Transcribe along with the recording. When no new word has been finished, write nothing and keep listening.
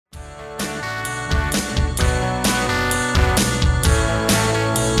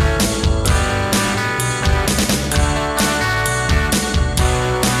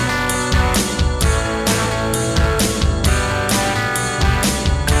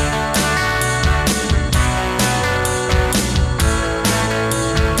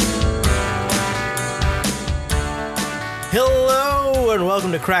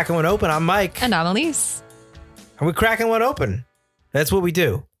welcome to Cracking One Open. I'm Mike. And I'm Elise. And we're cracking one open. That's what we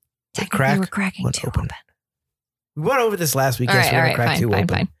do. Technically, we're cracking one two open. We went over this last week. All Yes, right, we're going to crack two open.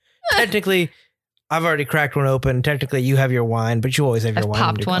 Fine. Technically, I've already cracked one open. Technically, you have your wine, but you always have your wine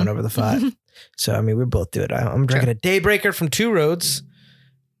when you're going over the five. So, I mean, we both do it. I'm drinking a Daybreaker from Two Roads.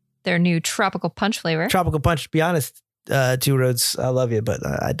 Their new tropical punch flavor. Tropical punch. To be honest, Two Roads, I love you, but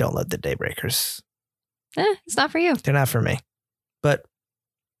I don't love the Daybreakers. It's not for you. They're not for me. But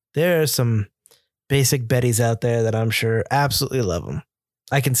there are some basic Bettys out there that I'm sure absolutely love them.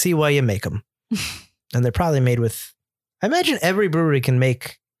 I can see why you make them. And they're probably made with, I imagine every brewery can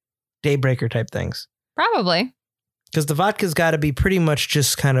make Daybreaker type things. Probably. Because the vodka's got to be pretty much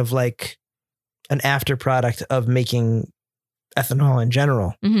just kind of like an after product of making ethanol in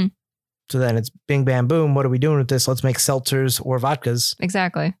general. Mm-hmm. So then it's bing, bam, boom. What are we doing with this? Let's make seltzers or vodkas.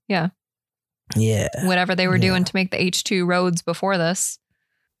 Exactly. Yeah. Yeah. Whatever they were doing to make the H2 roads before this.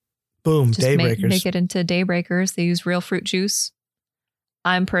 Boom. Just Daybreakers. make it into Daybreakers. They use real fruit juice.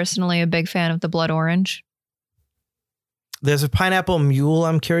 I'm personally a big fan of the blood orange. There's a pineapple mule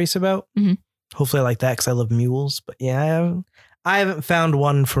I'm curious about. Mm-hmm. Hopefully I like that because I love mules. But yeah, I haven't found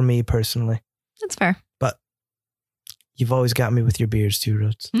one for me personally. That's fair. But you've always got me with your beers, Two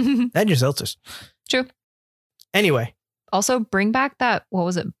Roads. And your seltzers. True. Anyway. Also, bring back that, what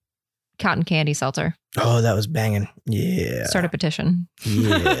was it? Cotton candy seltzer. Oh, that was banging. Yeah. Start a petition.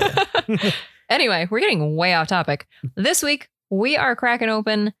 Yeah. Anyway, we're getting way off topic. This week, we are cracking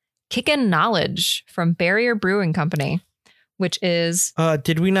open Kickin' Knowledge from Barrier Brewing Company, which is...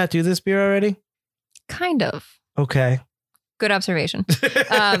 did we not do this beer already? Kind of. Okay. Good observation.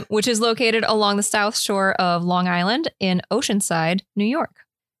 Which is located along the south shore of Long Island in Oceanside, New York.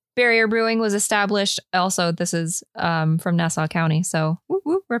 Barrier Brewing was established. Also, this is from Nassau County. So,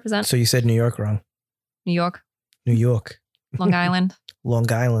 woo, represent. So you said New York wrong. New York. New York. Long Island.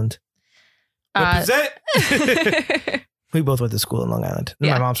 Long Island. Represent. We both went to school in Long Island.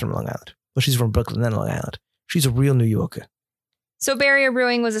 Yeah. My mom's from Long Island. Well, she's from Brooklyn, then Long Island. She's a real New Yorker. So Barrier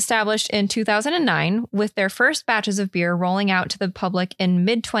Brewing was established in 2009 with their first batches of beer rolling out to the public in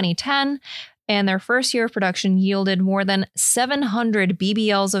mid-2010. And their first year of production yielded more than 700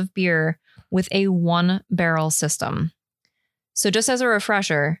 BBLs of beer with a 1-barrel system. So just as a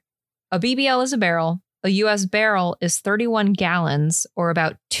refresher, a BBL is a barrel. A U.S. barrel is 31 gallons or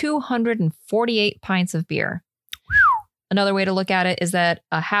about 248 pints of beer. Another way to look at it is that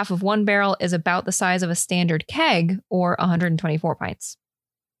a half of 1 barrel is about the size of a standard keg or 124 pints.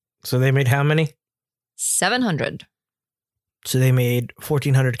 So they made how many? 700. So they made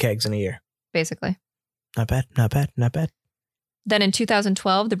 1,400 kegs in a year. Basically. Not bad, not bad, not bad. Then in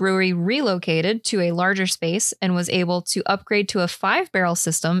 2012, the brewery relocated to a larger space and was able to upgrade to a 5-barrel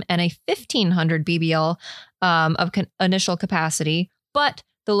system and a 1,500 BBL of initial capacity. But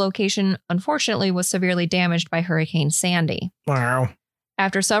the location, unfortunately, was severely damaged by Hurricane Sandy. Wow.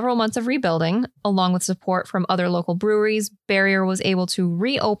 After several months of rebuilding, along with support from other local breweries, Barrier was able to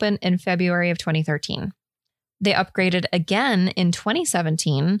reopen in February of 2013. They upgraded again in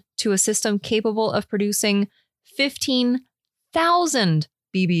 2017 to a system capable of producing 15,000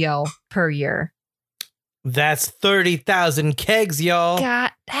 BBL per year. That's 30,000 kegs, y'all.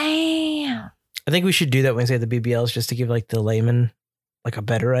 God damn. I think we should do that when we say the BBLs just to give like the layman like a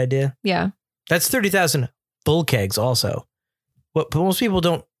better idea. Yeah. That's 30,000 bull kegs also. What most people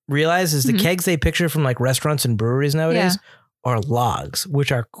don't realize is the kegs they picture from like restaurants and breweries nowadays are logs,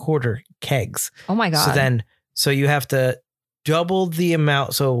 which are quarter kegs. Oh my God. So you have to double the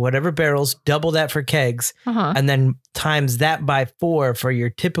amount. So whatever barrels, double that for kegs, and then times that by 4 for your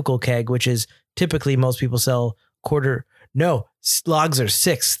typical keg, which is typically most people sell quarter. No, logs are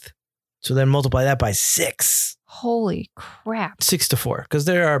 1/6. So then multiply that by 6. Holy crap. 6 to 4. Because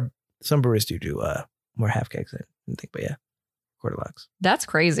there are some breweries do more half kegs, I think. But yeah, quarter logs. That's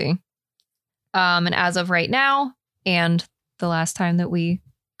crazy. And as of right now, and the last time that we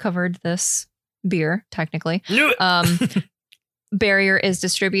covered this beer, technically, Barrier is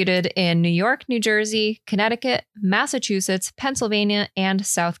distributed in New York, New Jersey, Connecticut, Massachusetts, Pennsylvania, and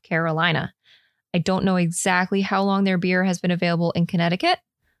South Carolina. I don't know exactly how long their beer has been available in Connecticut.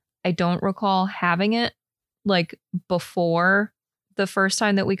 I don't recall having it like before the first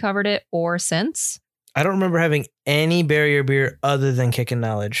time that we covered it or since. I don't remember having any Barrier beer other than Kickin'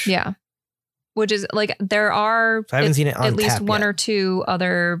 Knowledge. Yeah. Which is like, there are I haven't seen it on at least tap one yet. or two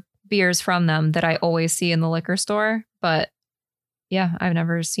other beers from them that I always see in the liquor store. But yeah, I've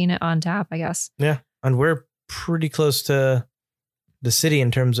never seen it on tap, I guess. Yeah. And we're pretty close to the city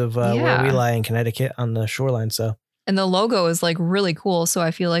in terms of where we lie in Connecticut on the shoreline. So. And the logo is like really cool. So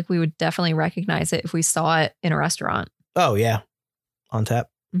I feel like we would definitely recognize it if we saw it in a restaurant. Oh, yeah. on tap.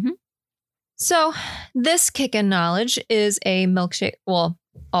 Mm-hmm. So this Kickin' Knowledge is a milkshake. Well,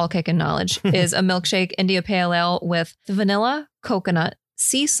 all Kickin' Knowledge is a milkshake India Pale Ale with vanilla, coconut,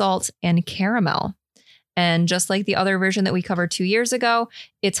 sea salt, and caramel. And just like the other version that we covered 2 years ago,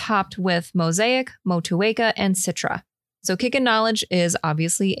 it's hopped with Mosaic, Motueka, and Citra. So Kickin' Knowledge is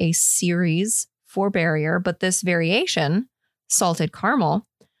obviously a series for Barrier, but this variation, Salted Caramel,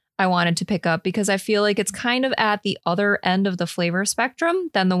 I wanted to pick up because I feel like it's kind of at the other end of the flavor spectrum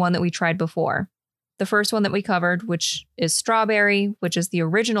than the one that we tried before. The first one that we covered, which is Strawberry, which is the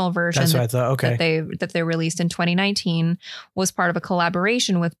original version That's what I thought. Okay. that they released in 2019, was part of a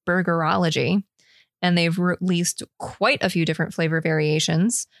collaboration with Burgerology. And they've released quite a few different flavor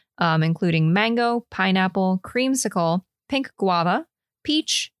variations, including mango, pineapple, creamsicle, pink guava,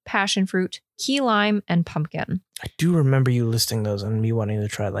 peach, passion fruit, key lime, and pumpkin. I do remember you listing those and me wanting to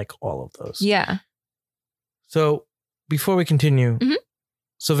try like all of those. Yeah. So before we continue,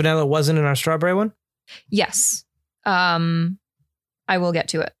 so vanilla wasn't in our strawberry one? Yes. I will get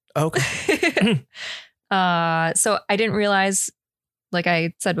to it. Okay. So I didn't realize, like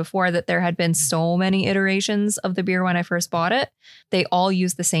I said before, that there had been so many iterations of the beer when I first bought it. They all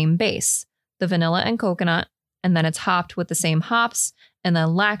use the same base, the vanilla and coconut, and then it's hopped with the same hops, and then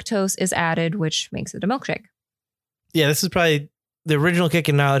lactose is added, which makes it a milkshake. Yeah, this is probably the original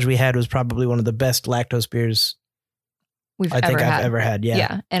Kickin' Knowledge we had was probably one of the best lactose beers I've ever had.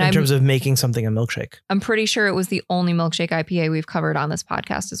 Yeah. And in terms of making something a milkshake. I'm pretty sure it was the only milkshake IPA we've covered on this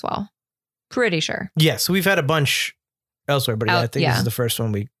podcast as well. Pretty sure. Yeah. So we've had a bunch elsewhere, but I think this is the first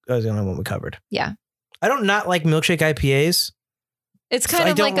one that was the only one we covered. Yeah. I don't not like milkshake IPAs. It's kind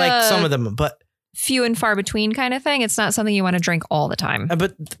of like some of them, but few and far between kind of thing. It's not something you want to drink all the time.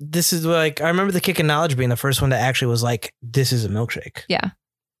 But this is like, I remember the Kickin' Knowledge being the first one that actually was like, this is a milkshake. Yeah.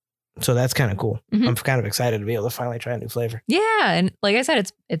 So that's kind of cool. Mm-hmm. I'm kind of excited to be able to finally try a new flavor. Yeah. And like I said,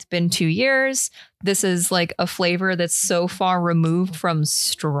 it's been 2 years. This is like a flavor that's so far removed from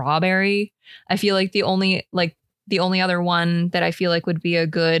strawberry. I feel like the only other one that I feel like would be a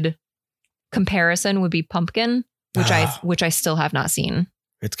good comparison would be pumpkin, which I still have not seen.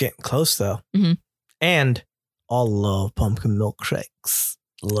 It's getting close though. Mm-hmm. And I love pumpkin milkshakes.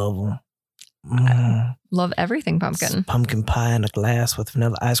 Love them. I love everything pumpkin. It's pumpkin pie in a glass with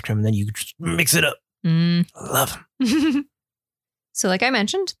vanilla ice cream, and then you just mix it up. Love them. So like I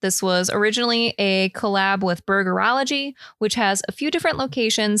mentioned, this was originally a collab with Burgerology, which has a few different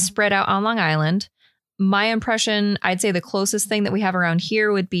locations spread out on Long Island. My impression, I'd say the closest thing that we have around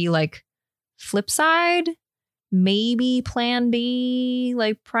here would be like Flipside, maybe Plan B,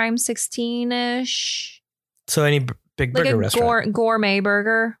 like Prime 16-ish. So any big burger restaurant. Gourmet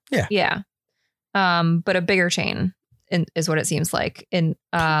burger. Yeah. Yeah. But a bigger chain is what it seems like.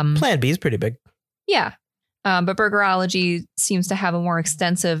 Plan B is pretty big. Yeah. But Burgerology seems to have a more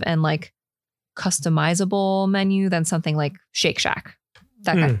extensive and like customizable menu than something like Shake Shack.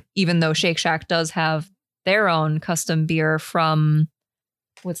 Even though Shake Shack does have their own custom beer from,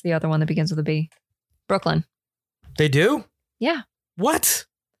 what's the other one that begins with a B? Brooklyn. They do? Yeah. What?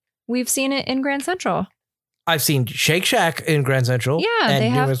 We've seen it in Grand Central. I've seen Shake Shack in Grand Central. Yeah, and they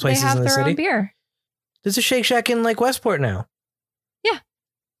have numerous places in the their city. own beer. There's a Shake Shack in like Westport now. Yeah.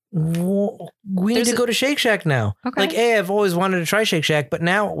 We need to go to Shake Shack now. Okay. Like, I've always wanted to try Shake Shack, but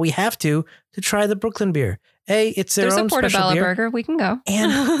now we have to try the Brooklyn beer. It's their own special beer. There's a Portobello burger. We can go.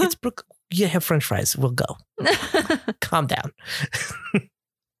 And it's Brooklyn. You have French fries. We'll go. Calm down.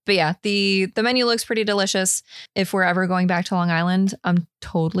 But yeah, the menu looks pretty delicious. If we're ever going back to Long Island, I'm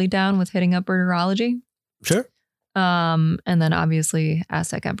totally down with hitting up Burgerology. Sure. And then obviously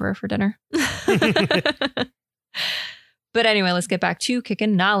Aztec Emperor for dinner. But anyway, let's get back to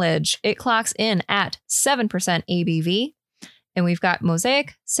Kickin' Knowledge. It clocks in at 7% ABV. And we've got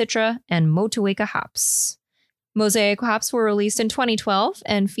Mosaic, Citra, and Motueka hops. Mosaic hops were released in 2012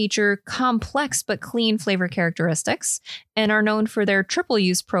 and feature complex but clean flavor characteristics and are known for their triple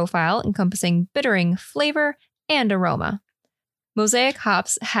use profile encompassing bittering, flavor, and aroma. Mosaic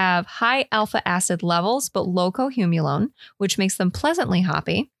hops have high alpha acid levels but low cohumulone, which makes them pleasantly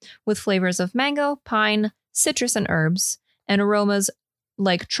hoppy, with flavors of mango, pine, citrus, and herbs, and aromas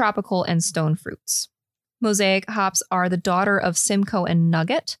like tropical and stone fruits. Mosaic hops are the daughter of Simcoe and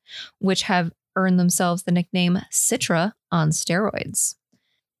Nugget, which have earned themselves the nickname Citra on steroids.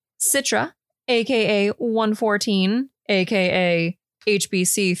 Citra, aka 114, aka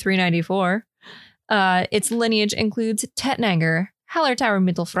HBC 394. Its lineage includes Tettnanger, Hallertauer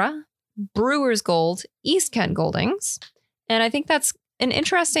Mittelfra, Brewer's Gold, East Kent Goldings. And I think that's an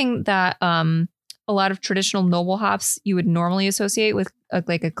interesting that a lot of traditional noble hops you would normally associate with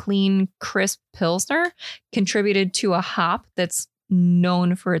a clean, crisp Pilsner contributed to a hop that's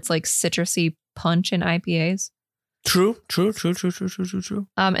known for its like citrusy punch in IPAs. True.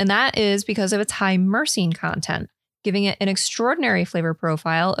 And that is because of its high myrcene content, giving it an extraordinary flavor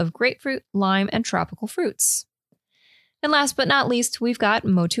profile of grapefruit, lime, and tropical fruits. And last but not least, we've got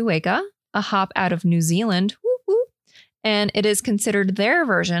Motueka, a hop out of New Zealand, and it is considered their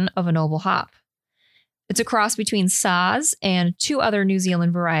version of a noble hop. It's a cross between Saaz and 2 other New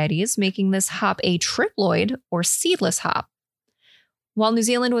Zealand varieties, making this hop a triploid or seedless hop. While New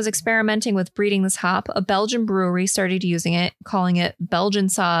Zealand was experimenting with breeding this hop, a Belgian brewery started using it, calling it Belgian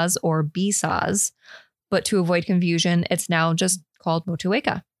Saaz or B-Saaz. But to avoid confusion, it's now just called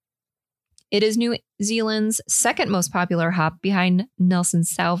Motueka. It is New Zealand's second most popular hop behind Nelson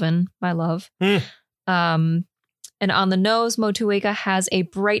Sauvin, my love. And on the nose, Motueka has a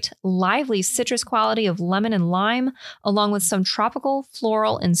bright, lively citrus quality of lemon and lime, along with some tropical,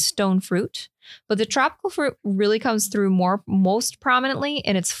 floral, and stone fruit. But the tropical fruit really comes through most prominently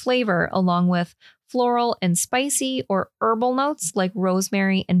in its flavor, along with floral and spicy or herbal notes like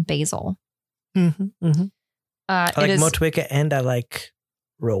rosemary and basil. I like Motueka and I like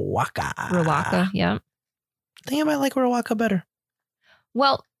Riwaka. Riwaka, yeah. I think I might like Riwaka better.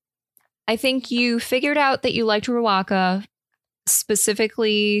 Well, I think you figured out that you liked Riwaka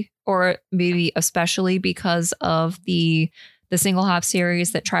specifically, or maybe especially because of the single hop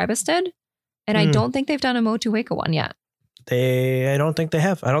series that Tribus did. And I don't think they've done a Motueka one yet. I don't think they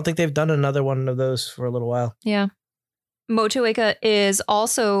have. I don't think they've done another one of those for a little while. Yeah. Motueka is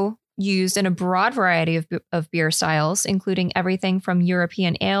also used in a broad variety of beer styles, including everything from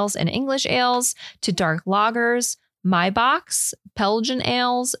European ales and English ales to dark lagers, Maibocks, Belgian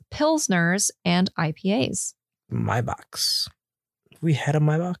ales, Pilsners, and IPAs. Maibocks. We had a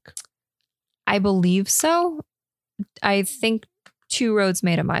Maibach? I believe so. I think Two Roads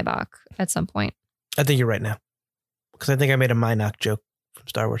made a Maibach at some point. I think you're right now. Because I think I made a Minoc joke from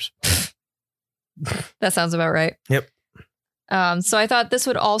Star Wars. That sounds about right. Yep. So I thought this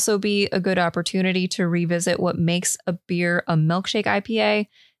would also be a good opportunity to revisit what makes a beer a milkshake IPA,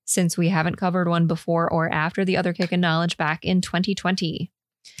 since we haven't covered one before or after the Other Kick in Knowledge back in 2020.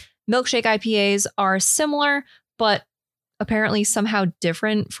 Milkshake IPAs are similar, but apparently somehow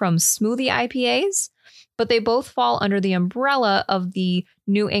different from smoothie IPAs, but they both fall under the umbrella of the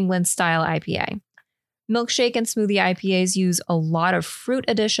New England style IPA. Milkshake and smoothie IPAs use a lot of fruit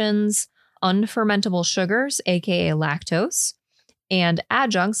additions, unfermentable sugars, aka lactose, and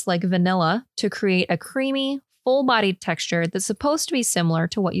adjuncts like vanilla to create a creamy, full-bodied texture that's supposed to be similar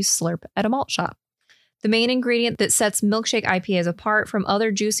to what you slurp at a malt shop. The main ingredient that sets milkshake IPAs apart from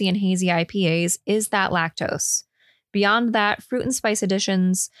other juicy and hazy IPAs is that lactose. Beyond that, fruit and spice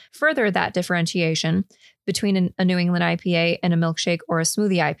additions further that differentiation between a New England IPA and a milkshake or a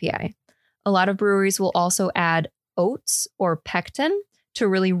smoothie IPA. A lot of breweries will also add oats or pectin to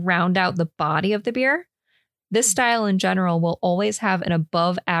really round out the body of the beer. This style in general will always have an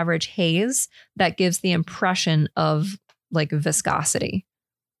above average haze that gives the impression of like viscosity.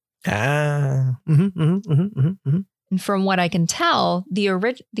 And from what I can tell, the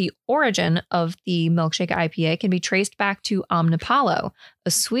origin of the milkshake IPA can be traced back to Omnipollo,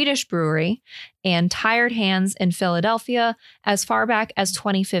 a Swedish brewery, and Tired Hands in Philadelphia as far back as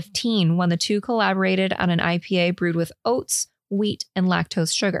 2015, when the two collaborated on an IPA brewed with oats, wheat, and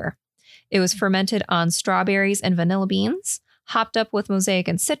lactose sugar. It was fermented on strawberries and vanilla beans, hopped up with Mosaic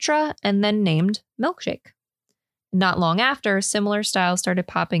and Citra, and then named Milkshake. Not long after, similar styles started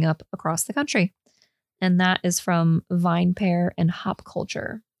popping up across the country. And that is from VinePair and Hop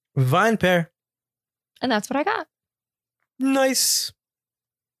Culture. VinePair. And that's what I got. Nice.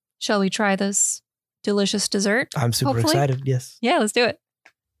 Shall we try this delicious dessert? I'm super excited. Yes. Yeah, let's do it.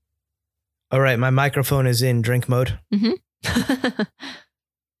 All right. My microphone is in drink mode.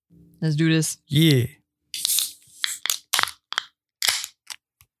 Let's do this. Yeah.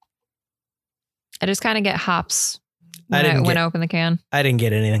 I just kind of get hops when I open the can. I didn't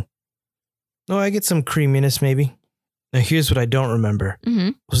get anything. No, I get some creaminess maybe. Now here's what I don't remember.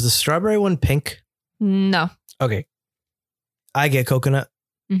 Was the strawberry one pink? No. Okay. I get coconut.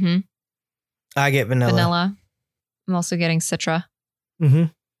 I get vanilla. I'm also getting Citra. A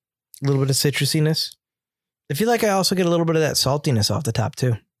little bit of citrusiness. I feel like I also get a little bit of that saltiness off the top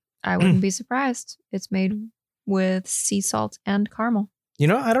too. I wouldn't be surprised. It's made with sea salt and caramel. You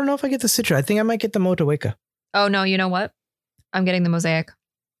know, I don't know if I get the Citra. I think I might get the Motueka. Oh, no. You know what? I'm getting the Mosaic.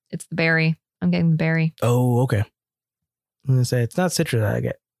 It's the berry. I'm getting the berry. Oh, okay. I'm going to say it's not Citra that I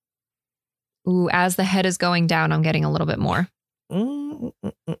get. Ooh, as the head is going down, I'm getting a little bit more.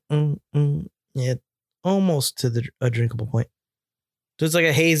 Yeah, almost to a drinkable point. So it's like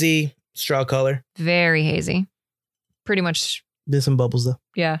a hazy straw color. Very hazy. Pretty much There's some bubbles though.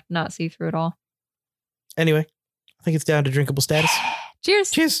 Yeah, not see-through at all. Anyway, I think it's down to drinkable status.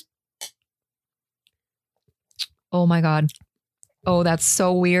 Cheers. Cheers. Oh my God. Oh, that's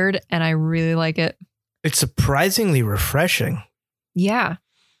so weird. And I really like it. It's surprisingly refreshing. Yeah.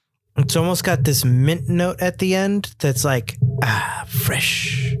 It's almost got this mint note at the end that's like,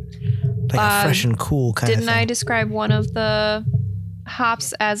 fresh. Like a fresh and cool kind of thing. Didn't I describe one of the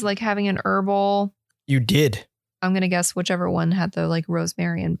hops as like having an herbal? You did. I'm going to guess whichever one had the like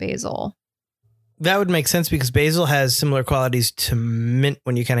rosemary and basil. That would make sense because basil has similar qualities to mint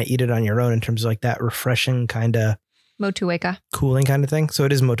when you kind of eat it on your own in terms of like that refreshing kind of Motueka. Cooling kind of thing. So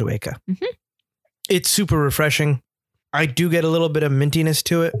it is Motueka. Mm-hmm. It's super refreshing. I do get a little bit of mintiness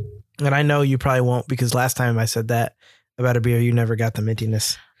to it. And I know you probably won't because last time I said that about a beer, you never got the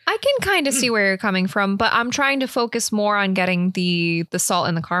mintiness. I can kind of see where you're coming from, but I'm trying to focus more on getting the salt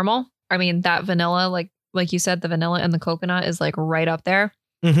and the caramel. I mean, that vanilla, like you said, the vanilla and the coconut is like right up there.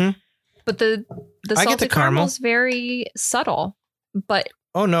 Mm-hmm. But the salted caramel is very subtle. But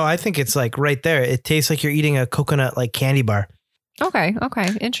oh no, I think it's like right there. It tastes like you're eating a coconut like candy bar. Okay,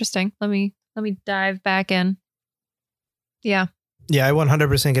 interesting. Let me dive back in. Yeah. Yeah, I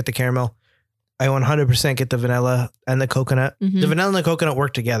 100% get the caramel. I 100% get the vanilla and the coconut. Mm-hmm. The vanilla and the coconut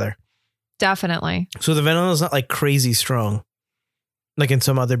work together. Definitely. So the vanilla is not like crazy strong. Like in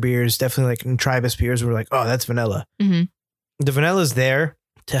some other beers, definitely like in Tribus beers, we're like, oh, that's vanilla. Mm-hmm. The vanilla is there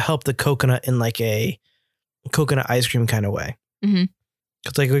to help the coconut in like a coconut ice cream kind of way. Mm-hmm.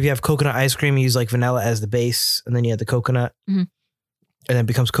 It's like if you have coconut ice cream, you use like vanilla as the base, and then you have the coconut, mm-hmm. and then it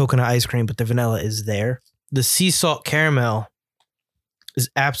becomes coconut ice cream, but the vanilla is there. The sea salt caramel is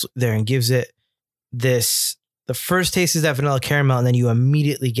absolutely there and gives it this. The first taste is that vanilla caramel, and then you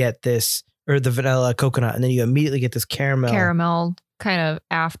immediately get this, or the vanilla coconut, and then you immediately get this caramel kind of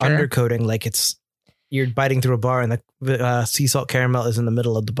after undercoating, like it's you're biting through a bar, and the sea salt caramel is in the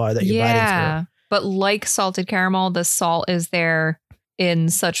middle of the bar that you're biting through. But like salted caramel, the salt is there in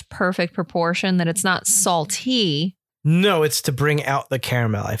such perfect proportion that it's not salty. No, it's to bring out the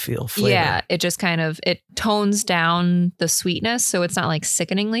caramel, I feel. Flavor. Yeah, it just kind of, it tones down the sweetness, so it's not like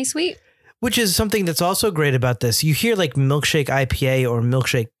sickeningly sweet. Which is something that's also great about this. You hear like milkshake IPA or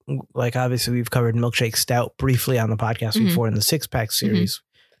milkshake, like obviously we've covered milkshake stout briefly on the podcast mm-hmm. before in the 6-pack series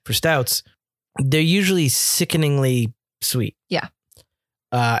mm-hmm. for stouts. They're usually sickeningly sweet. Yeah.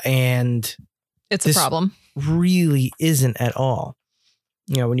 And it's a problem. Really isn't at all.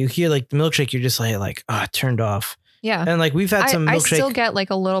 You know, when you hear like the milkshake, you're just like, turned off. Yeah. And like we've had some milkshake. I still get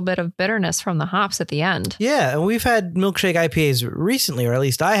like a little bit of bitterness from the hops at the end. Yeah. And we've had milkshake IPAs recently, or at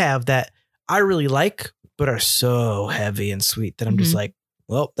least I have, that I really like, but are so heavy and sweet that I'm mm-hmm. just like,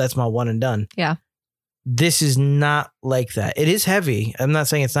 well, that's my one and done. Yeah. This is not like that. It is heavy. I'm not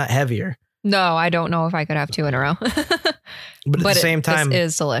saying it's not heavier. No, I don't know if I could have 2 in a row. But at the same time,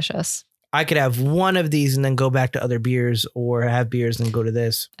 this is delicious. I could have one of these and then go back to other beers, or have beers and go to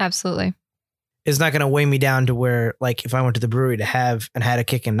this. Absolutely. It's not going to weigh me down to where, like, if I went to the brewery to have and had a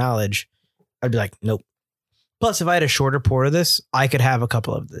kick in knowledge, I'd be like, nope. Plus, if I had a shorter pour of this, I could have a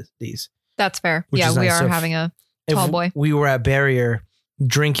couple of these. That's fair. Yeah, we are having a tall boy. We were at Barrier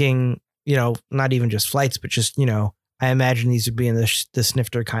drinking, you know, not even just flights, but just, you know, I imagine these would be in the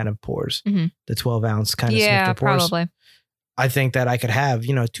snifter kind of pours, mm-hmm. the 12 ounce kind of snifter pours. Yeah, probably. I think that I could have,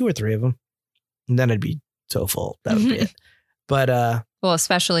 you know, 2 or 3 of them, and then I'd be so full. That would be it. But, well,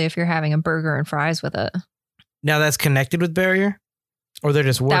 especially if you're having a burger and fries with it. Now that's connected with Barrier, or they're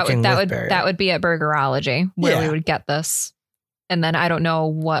just working with Barrier? That would be at Burgerology where we would get this. And then I don't know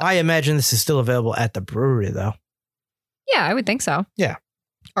what. I imagine this is still available at the brewery, though. Yeah, I would think so. Yeah.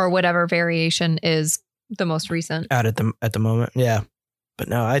 Or whatever variation is the most recent. Out at the moment. Yeah. But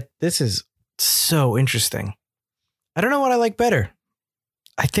no, this is so interesting. I don't know what I like better.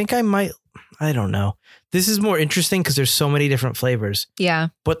 I think I don't know. This is more interesting because there's so many different flavors. Yeah.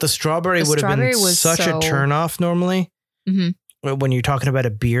 But the strawberry would have been such a turnoff normally mm-hmm. when you're talking about a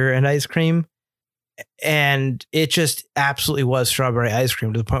beer and ice cream. And it just absolutely was strawberry ice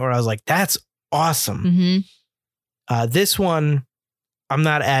cream to the point where I was like, that's awesome. Mm-hmm. This one, I'm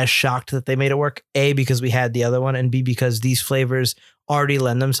not as shocked that they made it work. A, because we had the other one, and B, because these flavors already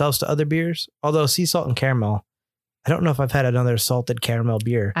lend themselves to other beers. Although sea salt and caramel, I don't know if I've had another salted caramel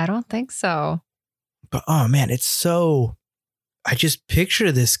beer. I don't think so. But oh man, it's so, I just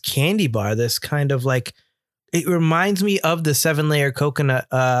picture this candy bar, this kind of like, it reminds me of the 7-layer coconut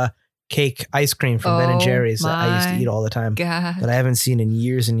cake ice cream from Ben and Jerry's that I used to eat all the time. God. That I haven't seen in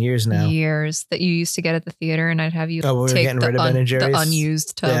years and years now. Years that you used to get at the theater, and I'd have you take getting rid of Ben and Jerry's? The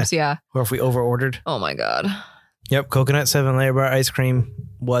unused tubs. Yeah. Or if we over-ordered. Oh my God. Yep. Coconut 7-layer bar ice cream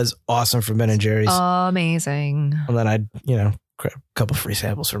was awesome from Ben and Jerry's. Amazing. And then I'd, grab a couple free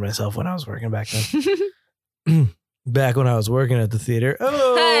samples for myself when I was working back then. Back when I was working at the theater.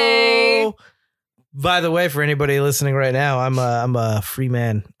 Oh, Hey. By the way, for anybody listening right now, I'm a free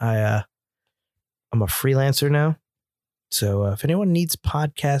man. I'm a freelancer now. So if anyone needs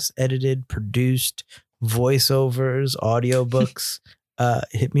podcasts edited, produced, voiceovers, audiobooks,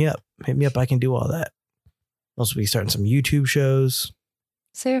 hit me up. Hit me up. I can do all that. Also be starting some YouTube shows.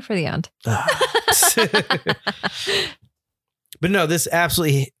 Save it for the end. But no, this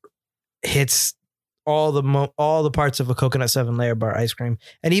absolutely hits all the parts of a coconut 7-layer bar ice cream,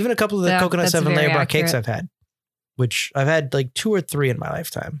 and even a couple of the coconut 7-layer bar cakes I've had, which I've had like 2 or 3 in my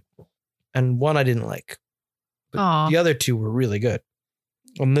lifetime, and one I didn't like. But the other 2 were really good.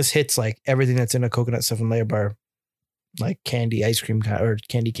 And this hits like everything that's in a coconut 7-layer bar, like candy ice cream or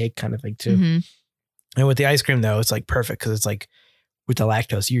candy cake kind of thing too. Mm-hmm. And with the ice cream though, it's like perfect because it's like with the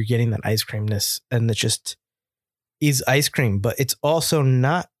lactose, you're getting that ice creamness, and it just is ice cream, but it's also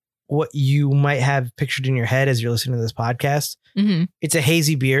not what you might have pictured in your head as you're listening to this podcast. Mm-hmm. It's a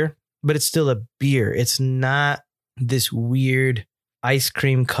hazy beer, but it's still a beer. It's not this weird ice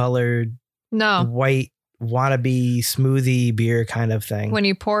cream colored, white wannabe smoothie beer kind of thing. When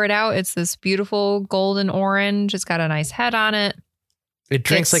you pour it out, it's this beautiful golden orange. It's got a nice head on it. It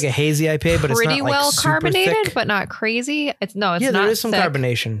drinks like a hazy IPA, but it's not pretty like well carbonated, thick. But not crazy. It's not. There is some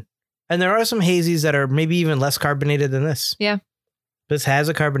carbonation, and there are some hazies that are maybe even less carbonated than this. Yeah. This has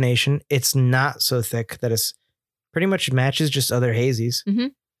a carbonation. It's not so thick that it's pretty much matches just other hazies. Mm-hmm.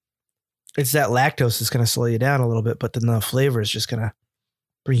 It's that lactose that's going to slow you down a little bit, but then the flavor is just going to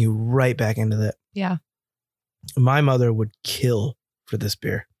bring you right back into that. Yeah. My mother would kill for this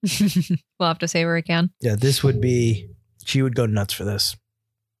beer. We'll have to save her again. Yeah, she would go nuts for this.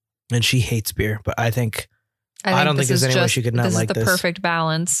 And she hates beer, but I don't think there's any way she could not like this. This is the perfect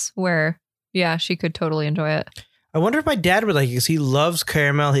balance where, yeah, she could totally enjoy it. I wonder if my dad would like it because he loves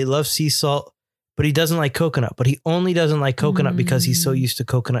caramel. He loves sea salt, but he doesn't like coconut. But he only doesn't like coconut because he's so used to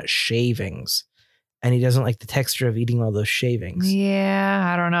coconut shavings. And he doesn't like the texture of eating all those shavings.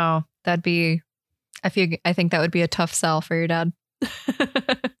 Yeah, I don't know. I think that would be a tough sell for your dad.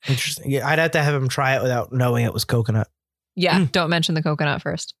 Interesting. Yeah, I'd have to have him try it without knowing it was coconut. Yeah, don't mention the coconut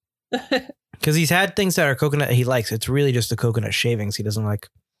first. Because he's had things that are coconut that he likes. It's really just the coconut shavings he doesn't like.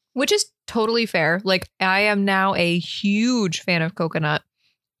 Which is totally fair. Like, I am now a huge fan of coconut,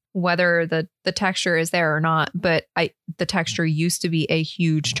 whether the texture is there or not. But the texture used to be a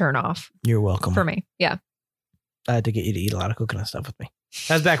huge turnoff. You're welcome. For me. Yeah. I had to get you to eat a lot of coconut stuff with me.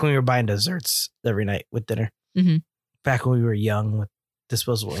 That was back when we were buying desserts every night with dinner. Mm-hmm. Back when we were young with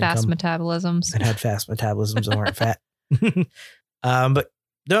disposable fast income. metabolisms. And had fast metabolisms and weren't fat. But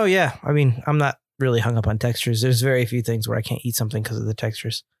no, yeah. I mean, I'm not really hung up on textures. There's very few things where I can't eat something because of the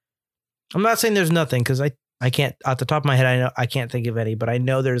textures. I'm not saying there's nothing because I can't, at the top of my head, I can't think of any, but I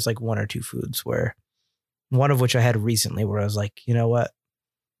know there's like 1 or 2 foods where one of which I had recently where I was like, you know what?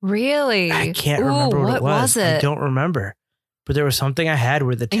 Really? I can't remember what it was. I don't remember. But there was something I had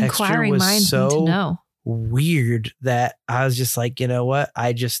where the texture was so weird that I was just like, you know what?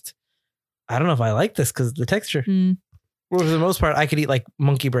 I don't know if I like this because of the texture. Well, for the most part, I could eat like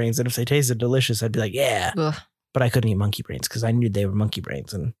monkey brains. And if they tasted delicious, I'd be like, yeah. Ugh. But I couldn't eat monkey brains because I knew they were monkey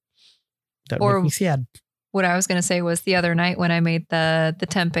brains. And that would make me sad. What I was going to say was the other night when I made the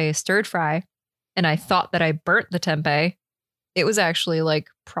tempeh stir fry and I thought that I burnt the tempeh, it was actually like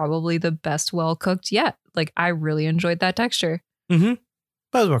probably the best well cooked yet. Like I really enjoyed that texture. Mm-hmm.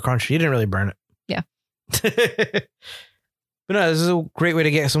 That was more crunchy. You didn't really burn it. Yeah. But no, this is a great way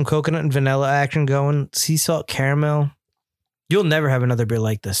to get some coconut and vanilla action going. Sea salt caramel. You'll never have another beer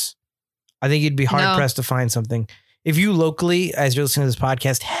like this. I think you'd be hard pressed to find something. If you locally, as you're listening to this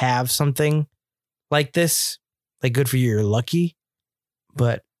podcast, have something like this, like good for you, you're lucky.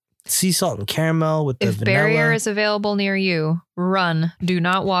 But sea salt and caramel with the vanilla. If Barrier is available near you, run. Do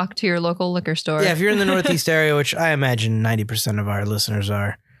not walk to your local liquor store. Yeah, if you're in the Northeast area, which I imagine 90% of our listeners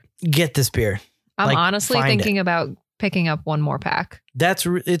are, get this beer. I'm honestly thinking about picking up one more pack.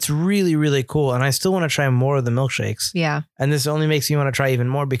 It's really, really cool. And I still want to try more of the milkshakes. Yeah. And this only makes me want to try even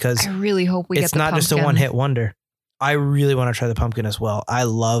more because I really hope we get the pumpkin. It's not just a one-hit wonder. I really want to try the pumpkin as well. I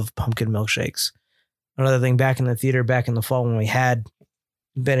love pumpkin milkshakes. Another thing, back in the theater, back in the fall when we had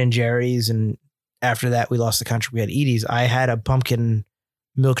Ben and Jerry's, and after that we lost the country, we had Edie's. I had a pumpkin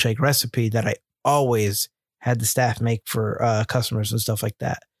milkshake recipe that I always had the staff make for customers and stuff like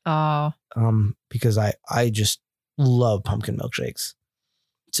that. Oh. Because I just love pumpkin milkshakes.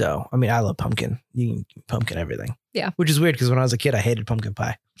 So, I mean, I love pumpkin. You can pumpkin everything. Yeah. Which is weird because when I was a kid, I hated pumpkin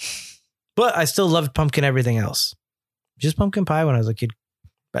pie. But I still loved pumpkin everything else. Just pumpkin pie when I was a kid.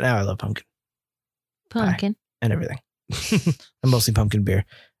 But now I love pumpkin. Pumpkin. And everything. and mostly pumpkin beer.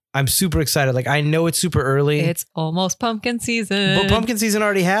 I'm super excited. Like, I know it's super early. It's almost pumpkin season. But pumpkin season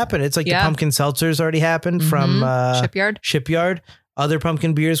already happened. It's like the pumpkin seltzers already happened from Shipyard. Other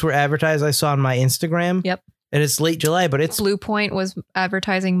pumpkin beers were advertised. I saw on my Instagram. Yep. And it's late July, but it's Blue Point was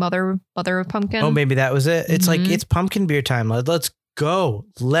advertising Mother of Pumpkin. Oh, maybe that was it. It's like, it's pumpkin beer time. Let's go.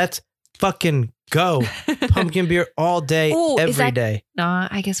 Let's fucking go. Pumpkin beer all day, every day. No,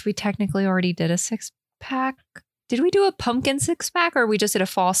 I guess we technically already did a 6-pack. Did we do a pumpkin 6-pack or we just did a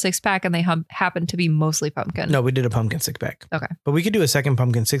fall 6-pack and they happened to be mostly pumpkin? No, we did a pumpkin 6-pack. Okay. But we could do a second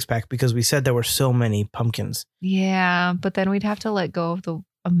pumpkin 6-pack because we said there were so many pumpkins. Yeah, but then we'd have to let go of the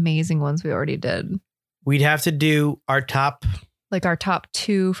amazing ones we already did. We'd have to do our top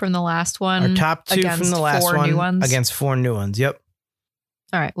 2 from the last one. Our top 2 from the last 4 new ones. Against 4 new ones. Yep.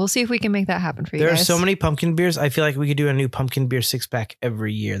 All right. We'll see if we can make that happen for you guys. There are so many pumpkin beers. I feel like we could do a new pumpkin beer 6-pack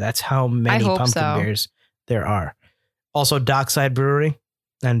every year. That's how many pumpkin beers there are. Also, Dockside Brewery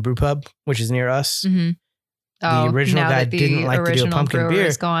and Brew Pub, which is near us. Mm-hmm. The original guy didn't like to do a pumpkin beer.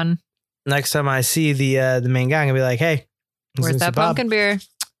 Gone. Next time I see the main guy, I'm going to be like, hey, where's that pumpkin beer? Are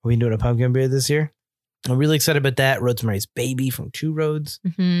we doing a pumpkin beer this year? I'm really excited about that. Rosemary's Baby from Two Roads.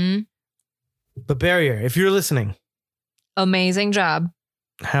 Mm-hmm. But Barrier, if you're listening. Amazing job.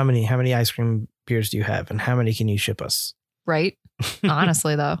 How many ice cream beers do you have? And how many can you ship us? Right.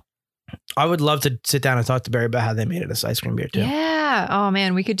 Honestly, though. I would love to sit down and talk to Barry about how they made it as ice cream beer too. Yeah. Oh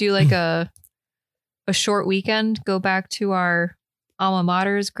man, we could do like a short weekend, go back to our alma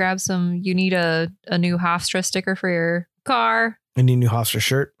maters, grab some, you need a new Hofstra sticker for your car. I need a new Hofstra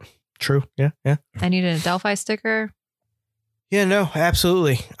shirt. True. Yeah. I need a Delphi sticker. Yeah, no,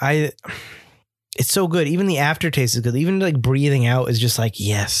 absolutely. It's so good. Even the aftertaste is good. Even like breathing out is just like,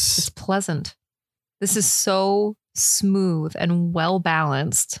 yes. It's pleasant. This is so smooth and well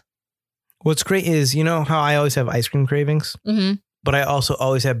balanced. What's great is, you know how I always have ice cream cravings, but I also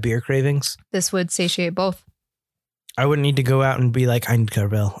always have beer cravings. This would satiate both. I wouldn't need to go out and be like, I need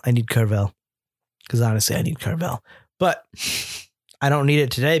Carvel. Because honestly, I need Carvel. But I don't need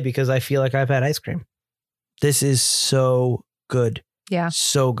it today because I feel like I've had ice cream. This is so good. Yeah.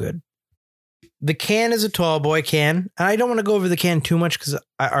 So good. The can is a tall boy can. And I don't want to go over the can too much because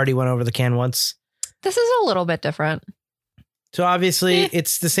I already went over the can once. This is a little bit different. So obviously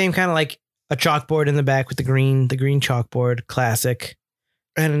it's the same kind of like a chalkboard in the back with the green chalkboard, classic.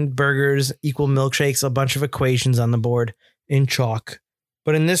 And burgers, equal milkshakes, a bunch of equations on the board in chalk.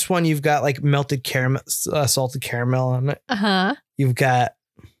 But in this one, you've got like melted caramel, salted caramel on it. Uh-huh. You've got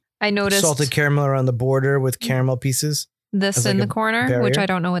I noticed salted caramel around the border with caramel pieces. This in the corner, barrier. Which I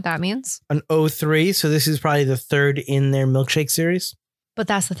don't know what that means. An 03. So this is probably the third in their milkshake series. But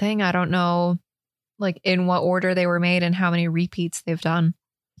that's the thing. I don't know like in what order they were made and how many repeats they've done.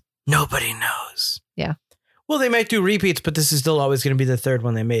 Nobody knows. Yeah. Well, they might do repeats, but this is still always going to be the third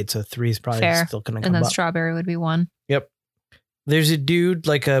one they made. So 3 is probably still going to come up. And then strawberry would be 1. Yep. There's a dude,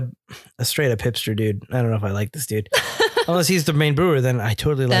 like a straight up hipster dude. I don't know if I like this dude. Unless he's the main brewer, then I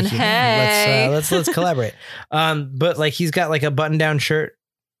totally like you. Hey. Let's collaborate. But like he's got like a button down shirt,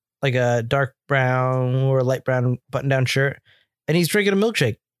 like a dark brown or light brown button down shirt, and he's drinking a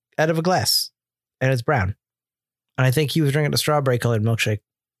milkshake out of a glass, and it's brown. And I think he was drinking a strawberry colored milkshake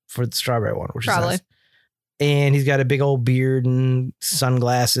for the strawberry one, which probably. Is nice. And he's got a big old beard and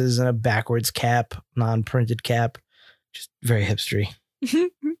sunglasses and a backwards cap, non-printed cap, just very hipstery.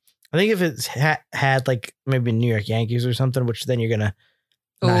 I think if it's had like maybe New York Yankees or something, which then you're gonna.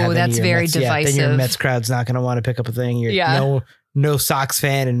 Oh, that's very Mets. divisive. Yeah, then your Mets crowd's not gonna want to pick up a thing. No Sox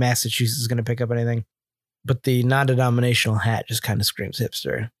fan in Massachusetts is gonna pick up anything. But the non-denominational hat just kind of screams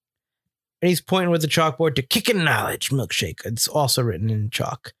hipster. And he's pointing with the chalkboard to Kickin' Knowledge milkshake. It's also written in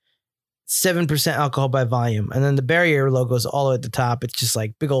chalk. 7% alcohol by volume. And then the Barrier logo is all the way at the top. It's just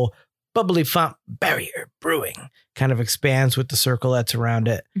like big old bubbly font Barrier Brewing. Kind of expands with the circle that's around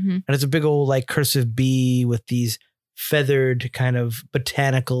it. Mm-hmm. And it's a big old like cursive B with these feathered kind of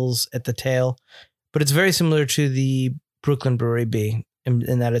botanicals at the tail. But it's very similar to the Brooklyn Brewery B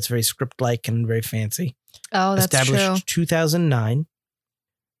in that it's very script-like and very fancy. Oh, that's established true. 2009.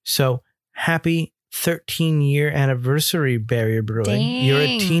 So happy 13-year anniversary, Barrier Brewing. Dang. You're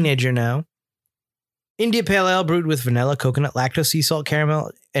a teenager now. India Pale Ale brewed with vanilla, coconut, lactose, sea salt,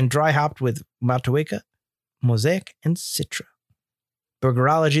 caramel, and dry hopped with Matueka, Mosaic, and Citra.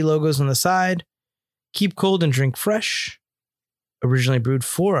 Burgerology logos on the side. Keep cold and drink fresh. Originally brewed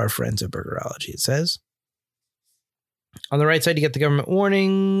for our friends at Burgerology, it says. On the right side, you get the government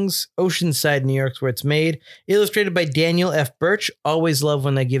warnings. Oceanside, New York's where it's made. Illustrated by Daniel F. Birch. Always love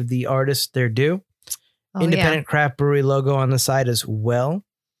when they give the artist their due. Independent craft brewery logo on the side as well.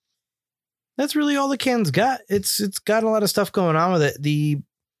 That's really all the can's got. It's got a lot of stuff going on with it. The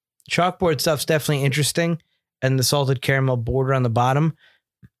chalkboard stuff's definitely interesting, and the salted caramel border on the bottom.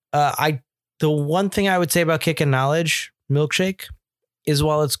 The one thing I would say about Kickin' Knowledge milkshake is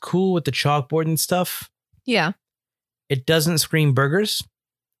while it's cool with the chalkboard and stuff, Yeah. it doesn't scream burgers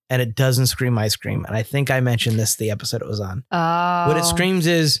and it doesn't scream ice cream. And I think I mentioned this the episode it was on. Oh. What it screams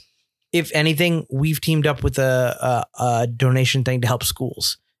is, if anything, we've teamed up with a donation thing to help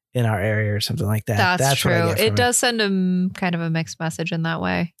schools in our area or something like that. That's true. What I get from It does send a kind of a mixed message in that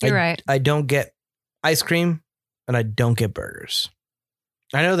way. You're right. I don't get ice cream and I don't get burgers.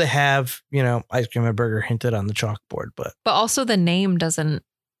 I know they have, ice cream and burger hinted on the chalkboard, but also the name doesn't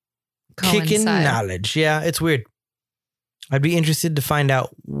coincide. Kickin' Knowledge. Yeah, it's weird. I'd be interested to find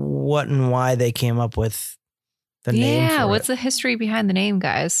out what and why they came up with the name. Yeah, what's the history behind the name,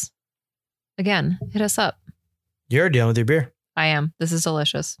 guys? Again, hit us up. You're done with your beer. I am. This is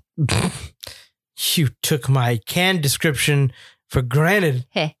delicious. You took my can description for granted.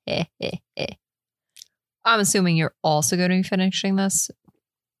 I'm assuming you're also going to be finishing this.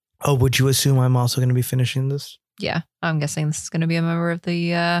 Oh, would you assume I'm also going to be finishing this? Yeah, I'm guessing this is going to be a member of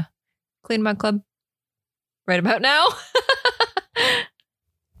the Clean Mug Club right about now.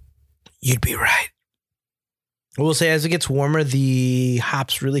 You'd be right. We'll say as it gets warmer, the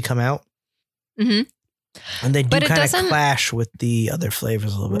hops really come out. Mm-hmm. And they do kind of clash with the other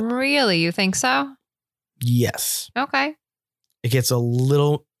flavors a little bit. Really? You think so? Yes. Okay. It gets a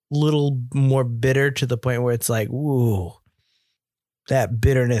little more bitter to the point where it's like, ooh, that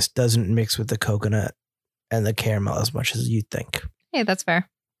bitterness doesn't mix with the coconut and the caramel as much as you'd think. Hey, that's fair.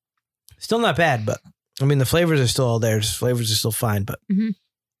 Still not bad, but I mean, the flavors are still all there. The flavors are still fine, but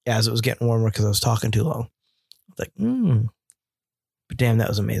as it was getting warmer because I was talking too long, I was like, but damn, that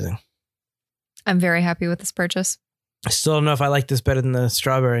was amazing. I'm very happy with this purchase. I still don't know if I like this better than the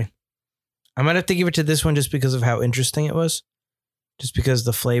strawberry. I might have to give it to this one just because of how interesting it was. Just because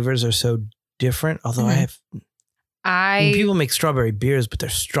the flavors are so different. Although when people make strawberry beers, but they're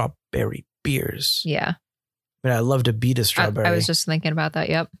strawberry beers. Yeah. I mean, I loved a Beta strawberry. I was just thinking about that.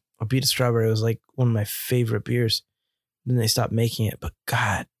 Yep. A Beta strawberry was like one of my favorite beers. Then they stopped making it, but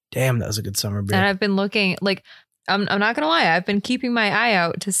god damn, that was a good summer beer. And I've been looking, like, I'm not going to lie. I've been keeping my eye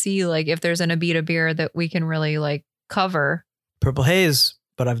out to see like if there's an Abita beer that we can really like cover. Purple Haze,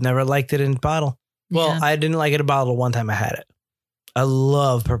 but I've never liked it in bottle. Well, Yeah. I didn't like it in bottle one time I had it. I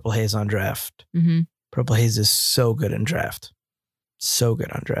love Purple Haze on draft. Mm-hmm. Purple Haze is so good in draft. So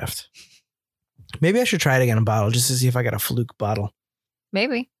good on draft. Maybe I should try it again in bottle just to see if I got a fluke bottle.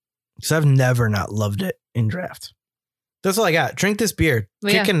 Maybe. Because I've never not loved it in draft. That's all I got. Drink this beer.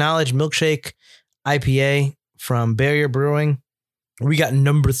 Kickin' Knowledge Milkshake IPA from Barrier Brewing. We got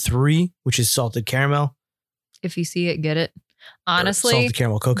number 3, which is salted caramel. If you see it, get it. Honestly, salted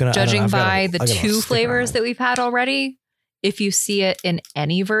caramel coconut. Judging by the 2 flavors that we've had already, if you see it in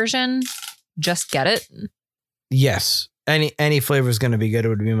any version, just get it. Yes. Any flavor is going to be good. It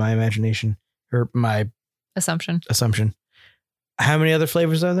would be my imagination or my assumption. How many other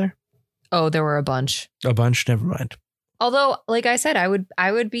flavors are there? Oh, there were a bunch. A bunch? Never mind. Although, like I said,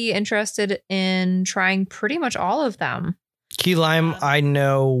 I would be interested in trying pretty much all of them. Key lime, I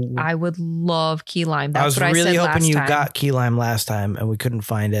know. I would love key lime. That's I was what really I said hoping last you time. got key lime last time and we couldn't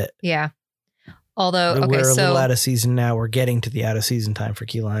find it. Yeah. Although, okay, we're a so little out of season now. We're getting to the out of season time for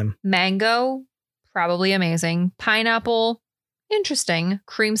key lime. mango, probably amazing. Pineapple, interesting.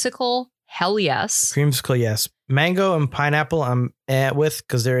 Creamsicle, hell yes. Creamsicle, yes. Mango and pineapple, I'm with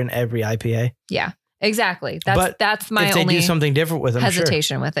because they're in every IPA. Yeah, exactly. That's my if they only do something different with them,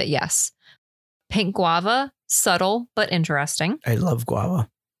 hesitation with it. Yes. Pink guava, subtle but interesting. I love guava.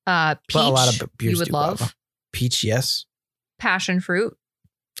 Peach, But a lot of beers you would do love. guava. Peach, yes. Passion fruit,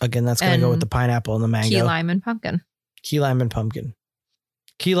 Again, that's going to go with the pineapple and the mango. key lime, and pumpkin. Key lime and pumpkin.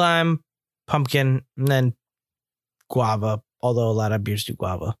 Key lime, pumpkin, and then guava, although a lot of beers do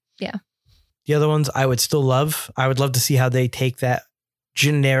guava. Yeah. The other ones I would still love. I would love to see how they take that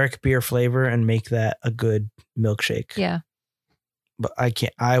generic beer flavor and make that a good milkshake. Yeah. But I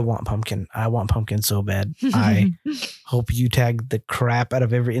can't. I want pumpkin. I want pumpkin so bad. I hope you tag the crap out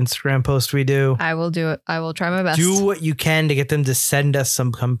of every Instagram post we do. I will do it. I will try my best. Do what you can to get them to send us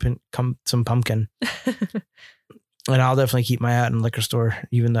some pumpkin. And I'll definitely keep my eye out in the liquor store,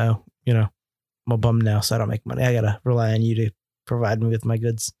 even though, I'm a bum now, so I don't make money. I got to rely on you to provide me with my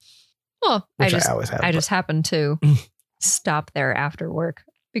goods. Well, Which I always have. I just happen to stop there after work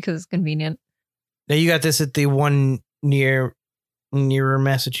because it's convenient. Now, you got this at the one nearer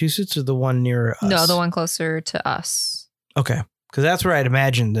Massachusetts or the one nearer us? No, the one closer to us. Okay. Because that's where I'd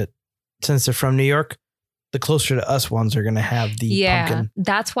imagine that since they're from New York, the closer to us ones are going to have the pumpkin.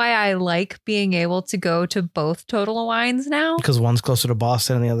 That's why I like being able to go to both Total Wines now. Because one's closer to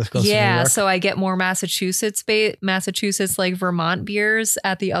Boston and the other's closer to New York. Yeah, so I get more Massachusetts like Vermont beers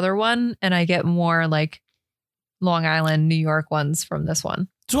at the other one, and I get more like Long Island, New York ones from this one.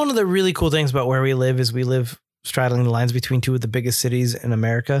 It's one of the really cool things about where we live is we live straddling the lines between two of the biggest cities in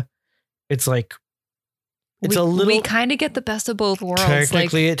America. It's like we kind of get the best of both worlds.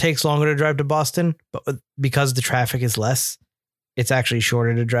 Technically, it takes longer to drive to Boston, but because the traffic is less, it's actually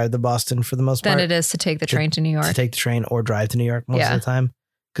shorter to drive to Boston for the most part. Than it is to take the train to New York. To take the train or drive to New York most of the time,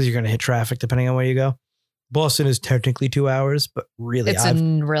 because you're going to hit traffic depending on where you go. Boston is technically 2 hours, but really, it's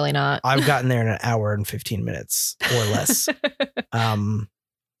really not. I've gotten there in an hour and 15 minutes or less.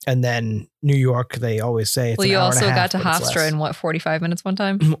 And then New York, they always say it's an hour and a half. You also got to Hofstra in 45 minutes one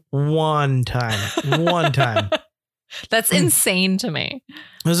time? One time. That's insane to me.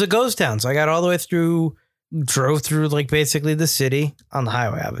 It was a ghost town. So I got all the way through, drove through like basically the city on the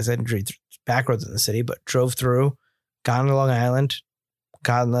highway. Obviously, I didn't drive back roads in the city, but drove through, got into Long Island,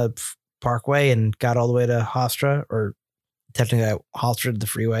 got on the Parkway and got all the way to Hofstra, or technically I Hofstra the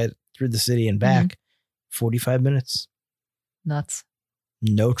freeway through the city and back. 45 minutes. Nuts.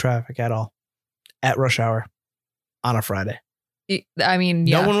 No traffic at all at rush hour on a Friday. I mean,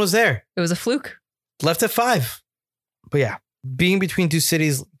 yeah. No one was there. It was a fluke. Left at 5. But yeah, being between two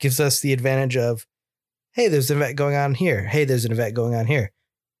cities gives us the advantage of, hey, there's an event going on here. Hey, there's an event going on here.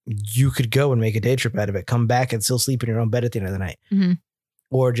 You could go and make a day trip out of it, come back and still sleep in your own bed at the end of the night. Mm-hmm.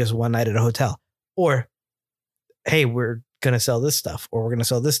 Or just one night at a hotel. Or, hey, we're going to sell this stuff, or we're going to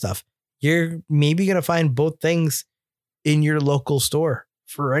sell this stuff. You're maybe going to find both things in your local store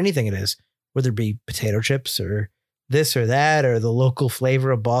for anything it is, whether it be potato chips or this or that, or the local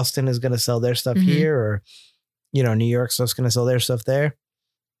flavor of Boston is going to sell their stuff here, or, you know, New York stuff's going to sell their stuff there.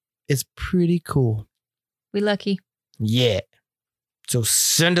 It's pretty cool. We lucky. Yeah. So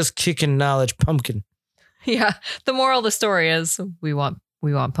send us kicking knowledge pumpkin. Yeah. The moral of the story is we want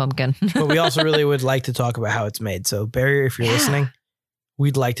pumpkin. But we also really would like to talk about how it's made. So Barry, if you're listening,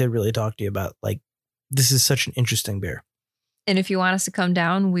 we'd like to really talk to you about, like, this is such an interesting beer. And if you want us to come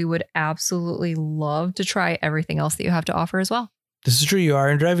down, we would absolutely love to try everything else that you have to offer as well. This is true. You are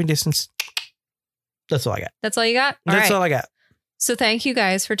in driving distance. That's all I got. That's all you got? That's all I got. So thank you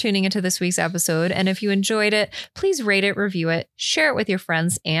guys for tuning into this week's episode. And if you enjoyed it, please rate it, review it, share it with your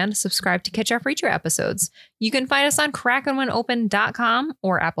friends, and subscribe to catch our future episodes. You can find us on KrakenWhenOpen.com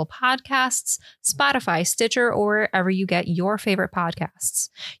or Apple Podcasts, Spotify, Stitcher, or wherever you get your favorite podcasts.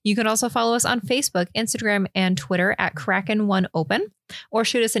 You can also follow us on Facebook, Instagram, and Twitter at KrakenOneOpen, or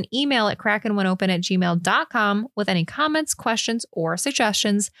shoot us an email at KrakenOneOpen@gmail.com with any comments, questions, or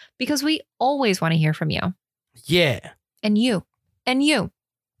suggestions, because we always want to hear from you. Yeah. And you. And you.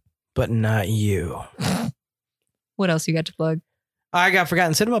 But not you. What else you got to plug? I got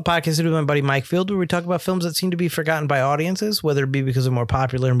Forgotten Cinema podcast with my buddy Mike Field, where we talk about films that seem to be forgotten by audiences, whether it be because a more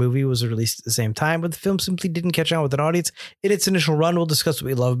popular movie was released at the same time, but the film simply didn't catch on with an audience. In its initial run, we'll discuss what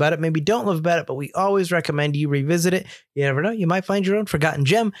we love about it, maybe don't love about it, but we always recommend you revisit it. You never know, you might find your own forgotten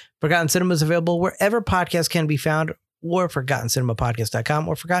gem. Forgotten Cinema is available wherever podcasts can be found, or ForgottenCinemaPodcast.com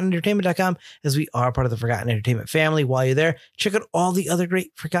or ForgottenEntertainment.com, as we are part of the Forgotten Entertainment family. While you're there, check out all the other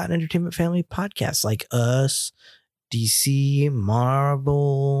great Forgotten Entertainment family podcasts like us, DC,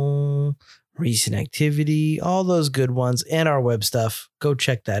 Marvel, Recent Activity, all those good ones, and our web stuff. Go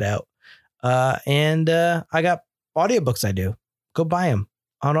check that out. And I got audiobooks I do. Go buy them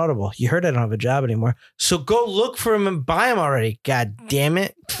on Audible. You heard I don't have a job anymore, so go look for them and buy them already. God damn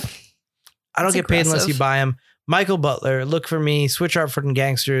it. I don't get paid unless you buy them. Michael Butler, Look for Me, Switch Hartford and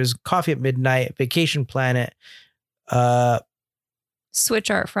Gangsters, Coffee at Midnight, Vacation Planet,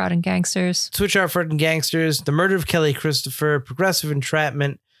 Switch Art, Fraud and Gangsters, The Murder of Kelly Christopher, Progressive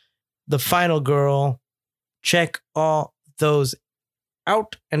Entrapment, The Final Girl. Check all those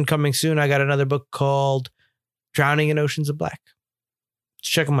out. And coming soon, I got another book called Drowning in Oceans of Black.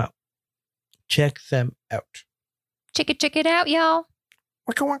 Check them out. Check them out. Check it out, y'all.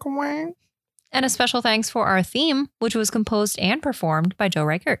 Waka waka waka. And a special thanks for our theme, which was composed and performed by Joe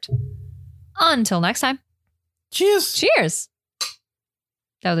Reichert. Until next time. Cheers. Cheers.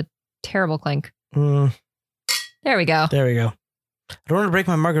 That was a terrible clink. There we go. I don't want to break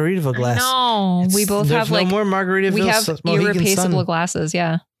my Margaritaville glass. No, we both have no more Margaritaville. We have irreplaceable glasses.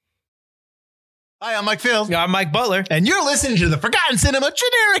 Yeah. Hi, I'm Mike Field. I'm Mike Butler. And you're listening to the Forgotten Cinema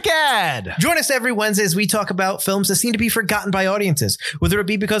Generic Ad. Join us every Wednesday as we talk about films that seem to be forgotten by audiences, whether it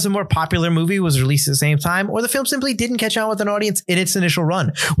be because a more popular movie was released at the same time or the film simply didn't catch on with an audience in its initial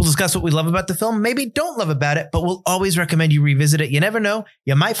run. We'll discuss what we love about the film, maybe don't love about it, but we'll always recommend you revisit it. You never know,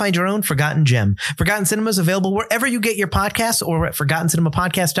 you might find your own forgotten gem. Forgotten Cinema is available wherever you get your podcasts or at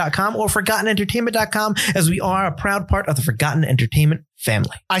ForgottenCinemaPodcast.com or ForgottenEntertainment.com, as we are a proud part of the Forgotten Entertainment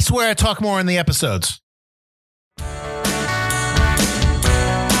family. I swear I talk more in the episodes.